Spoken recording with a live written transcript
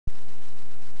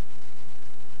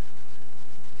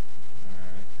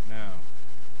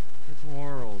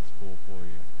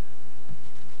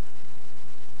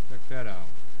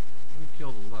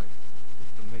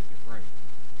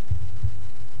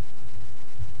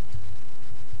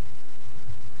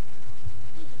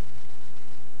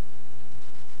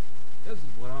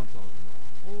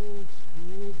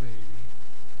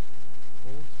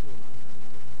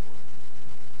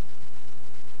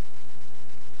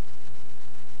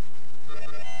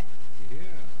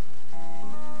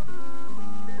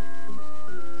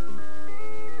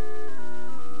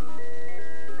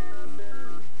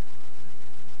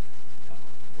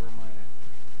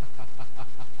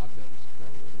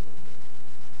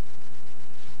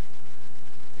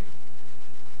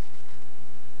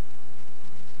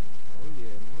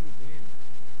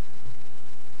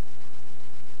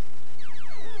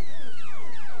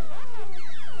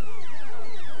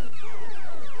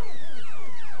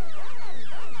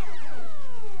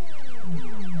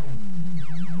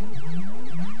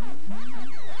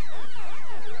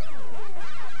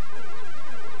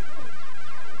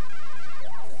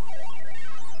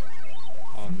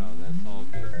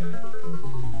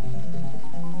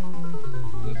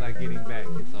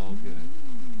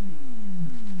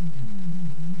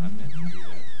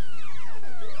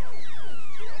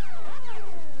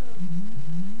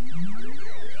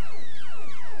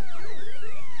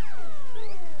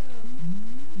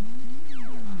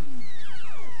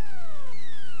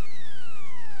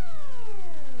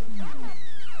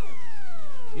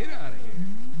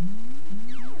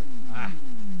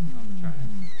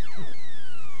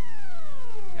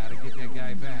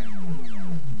back.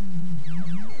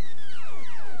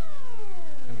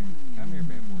 Come here,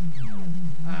 bad boy.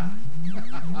 Ah.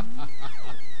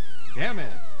 Damn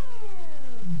it.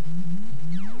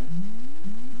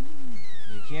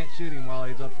 You can't shoot him while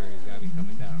he's up there. He's got to be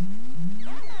coming down.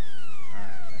 Alright,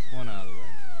 that's one out of the way.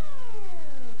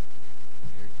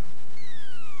 Here it comes.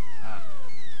 Ah.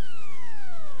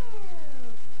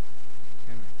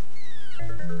 Come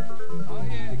here. Oh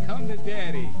yeah, come to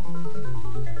daddy.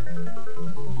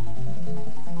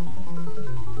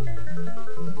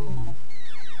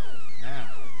 Now.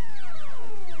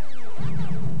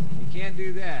 You can't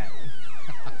do that.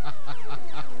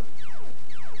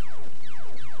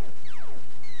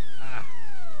 Ah.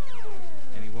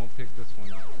 And he won't pick this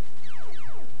one up.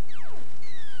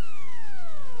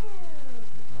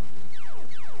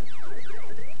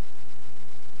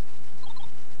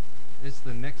 It's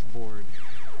the next board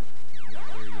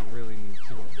where you really need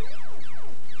two of them.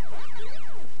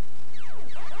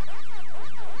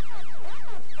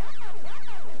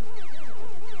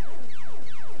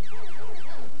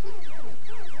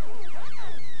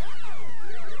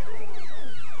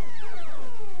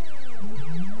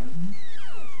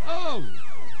 Oh!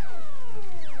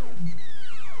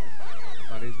 I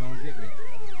thought he was going to get me.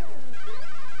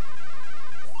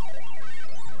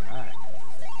 Alright.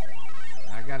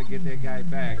 I gotta get that guy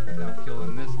back without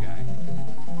killing this guy.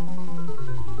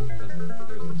 Because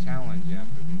there's a challenge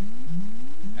after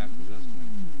this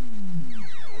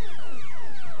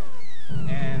one.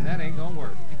 And that ain't gonna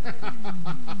work.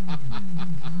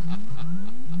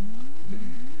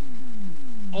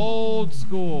 Old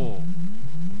school.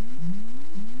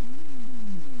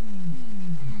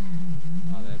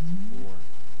 Oh, that's 4.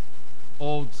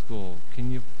 Old school.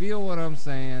 Can you feel what I'm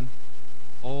saying?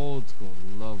 Old school.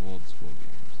 Love old school games.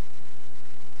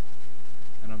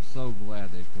 And I'm so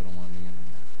glad they put them on the internet.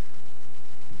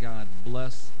 God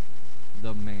bless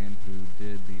the man who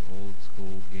did the old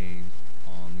school games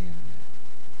on the internet.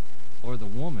 Or the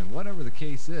woman, whatever the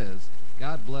case is,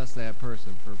 God bless that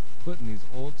person for putting these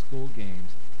old school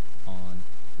games on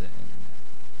the internet.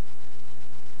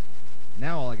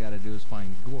 Now all I gotta do is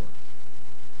find Gorf,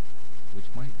 which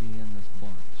might be in this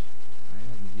bunch. I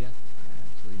haven't yet. I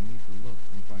actually need to look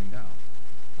and find out.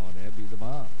 Oh, that'd be the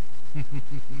bomb.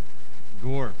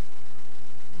 Gorf.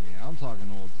 Yeah, I'm talking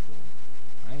old school.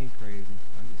 I ain't crazy.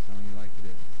 I'm just telling you like it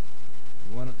is.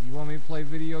 You want me to play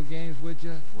video games with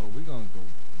you? Well, we're gonna go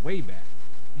way back.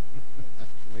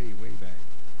 way back.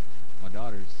 My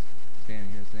daughter's standing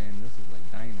here saying this is like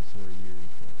dinosaur years,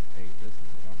 but hey, this is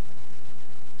what I'm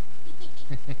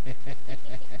talking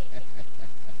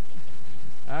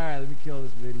about. Alright, let me kill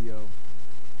this video.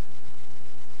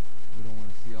 We don't want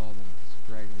to see all the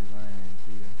scraggly lines,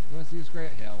 do you? You want to see the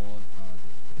scrag? Hell, well,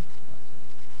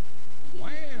 just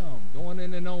wham! Going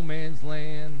into no man's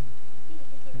land.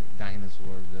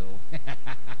 Dinosaurville.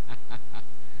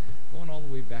 Going all the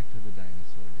way back to the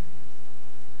dinosaur days.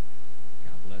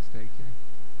 God bless, take care.